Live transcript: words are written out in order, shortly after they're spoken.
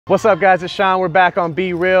What's up guys, it's Sean. We're back on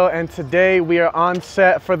Be Real and today we are on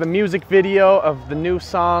set for the music video of the new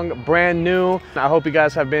song, Brand New. I hope you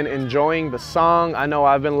guys have been enjoying the song. I know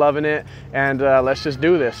I've been loving it and let's just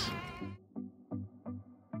do this.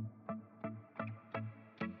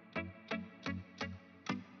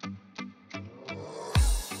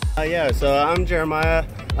 Yeah, so I'm Jeremiah.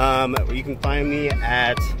 You can find me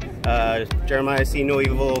at Jeremiah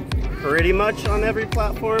Seenoevil pretty much on every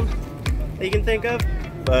platform that you can think of,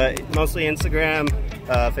 but mostly Instagram,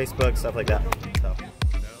 Facebook, stuff like that. So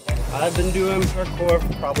I've been doing parkour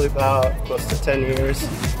for probably about close to 10 years.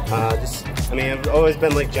 I've always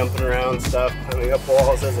been like jumping around stuff, climbing up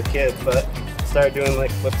walls as a kid, but started doing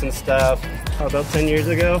like flips and stuff about 10 years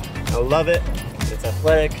ago. I love it. It's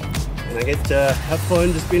athletic. And I get to have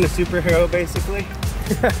fun just being a superhero, basically.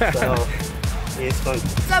 So, yeah, it's fun.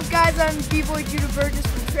 What's up, guys? I'm B-Boy Judah Burgess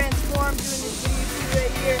from Transform, doing this video shoot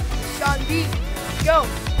right here. Sean B, go!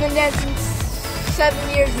 Been dancing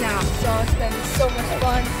 7 years now, so it's been so much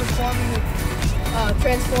fun performing with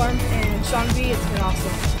Transform and Sean B. It's been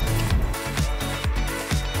awesome.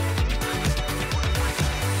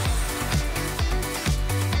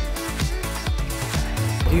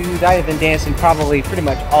 Dude, I have been dancing probably pretty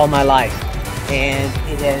much all my life, and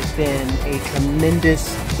it has been a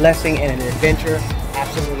tremendous blessing and an adventure.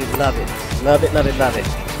 Absolutely love it. Love it, love it, love it.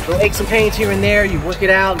 Little aches and pains here and there, you work it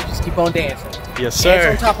out, you just keep on dancing. Yes,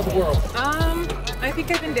 sir. Dance on top of the world. I think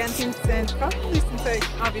I've been dancing since I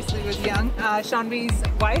obviously was young. Sean B's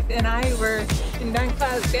wife and I were in dance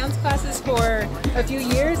classes for a few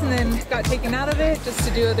years and then got taken out of it just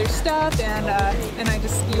to do other stuff, and I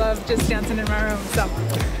just love just dancing in my room, so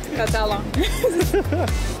that's how long.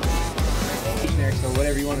 So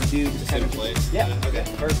whatever you want to do, just Same place. Yeah, okay,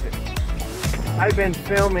 perfect. I've been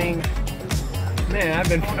filming,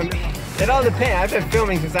 it all depends. I've been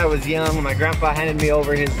filming since I was young. My grandpa handed me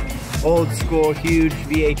over his old school huge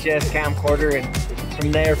VHS camcorder, and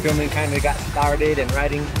from there filming kind of got started and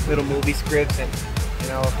writing little movie scripts, and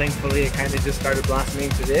thankfully it kind of just started blossoming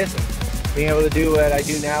to this and being able to do what I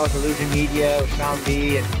do now with Illusion Media, with Sean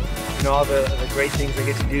B, and all the great things I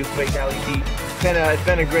get to do, Quake LED. It's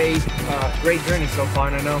been a great journey so far,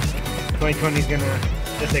 and I know 2020 is gonna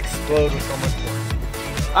just explode with so much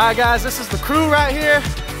more. Alright guys, this is the crew right here.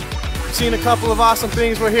 Seen a couple of awesome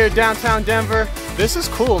things. We're here downtown Denver. This is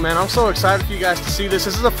cool, man. I'm so excited for you guys to see this.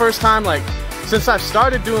 This is the first time, like, since I've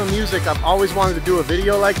started doing music, I've always wanted to do a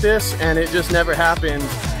video like this, and it just never happened.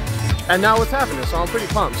 And now it's happening, so I'm pretty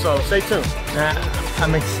pumped. So stay tuned.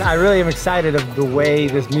 I really am excited of the way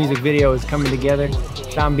this music video is coming together.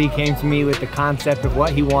 Sean B came to me with the concept of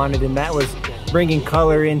what he wanted, and that was bringing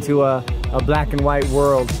color into a black and white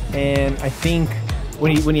world. And I think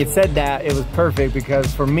when he had said that, it was perfect,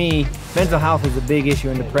 because for me, mental health is a big issue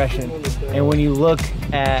in depression. And when you look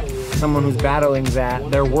at someone who's battling that,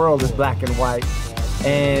 their world is black and white.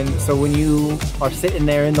 And so when you are sitting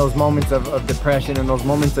there in those moments of depression and those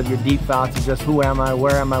moments of your deep thoughts of just who am I,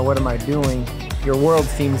 where am I, what am I doing, your world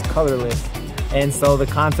seems colorless. And so the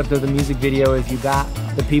concept of the music video is you got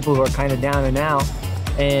the people who are kind of down and out,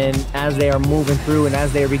 and as they are moving through and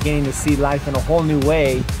as they are beginning to see life in a whole new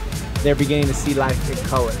way, they're beginning to see life in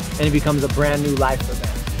color, and it becomes a brand new life for them.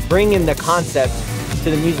 Bringing the concept to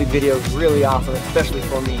the music video is really awesome, especially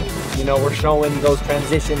for me. We're showing those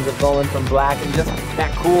transitions of going from black and just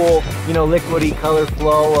that cool, liquidy color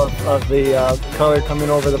flow of the color coming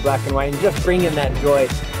over the black and white, and just bringing that joy,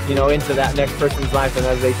 into that next person's life. And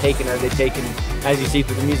as they take it, as you see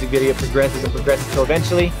through the music video, progresses and progresses, so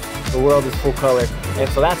eventually the world is full color. And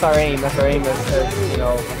so that's our aim. That's our aim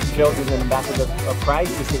as children and ambassadors of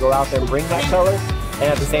Christ, is to go out there and bring that color, and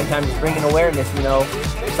at the same time just bringing awareness.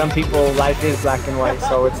 For some people, life is black and white,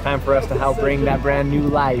 so it's time for us to help bring that brand new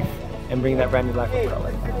life and bring that brand new life of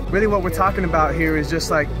color. Really what we're talking about here is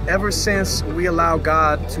just like, ever since we allow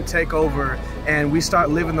God to take over and we start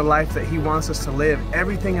living the life that He wants us to live,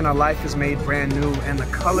 everything in our life is made brand new, and the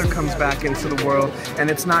color comes back into the world. And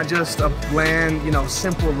it's not just a bland,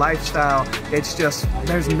 simple lifestyle. It's just,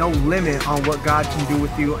 there's no limit on what God can do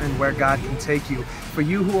with you and where God can take you. For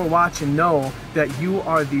you who are watching, know that you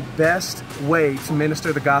are the best way to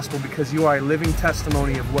minister the gospel, because you are a living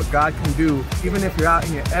testimony of what God can do. Even if you're out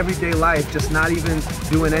in your everyday life, just not even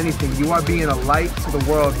doing anything, you are being a light to the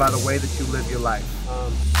world by the way that you live your life.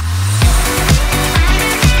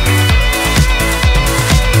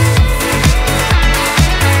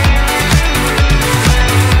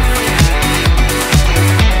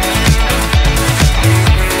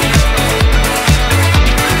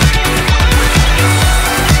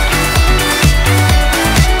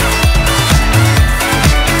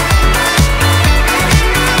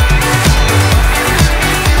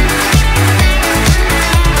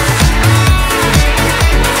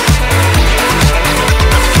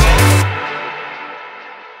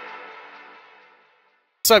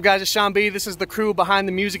 What's up, guys? It's Sean B. This is the crew behind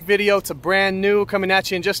the music video. It's a brand new, coming at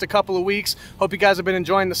you in just a couple of weeks. Hope you guys have been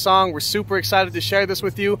enjoying the song. We're super excited to share this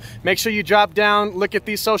with you. Make sure you drop down, look at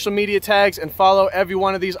these social media tags, and follow every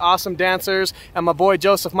one of these awesome dancers. And my boy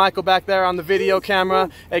Joseph Michael back there on the video camera.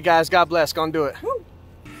 Hey guys, God bless. Go and do it.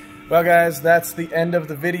 Well guys, that's the end of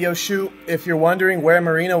the video shoot. If you're wondering where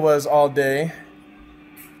Marina was all day,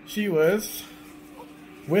 she was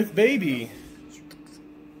with baby.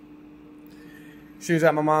 She was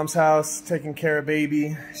at my mom's house taking care of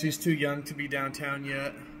baby. She's too young to be downtown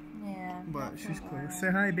yet. Yeah. But she's cool.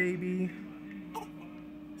 Say hi, baby.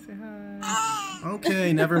 Say hi.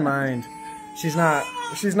 Okay, never mind. She's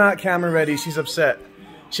not camera ready. She's upset.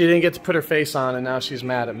 She didn't get to put her face on and now she's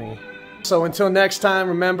mad at me. So until next time,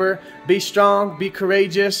 remember, be strong, be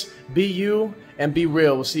courageous, be you, and be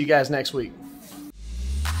real. We'll see you guys next week.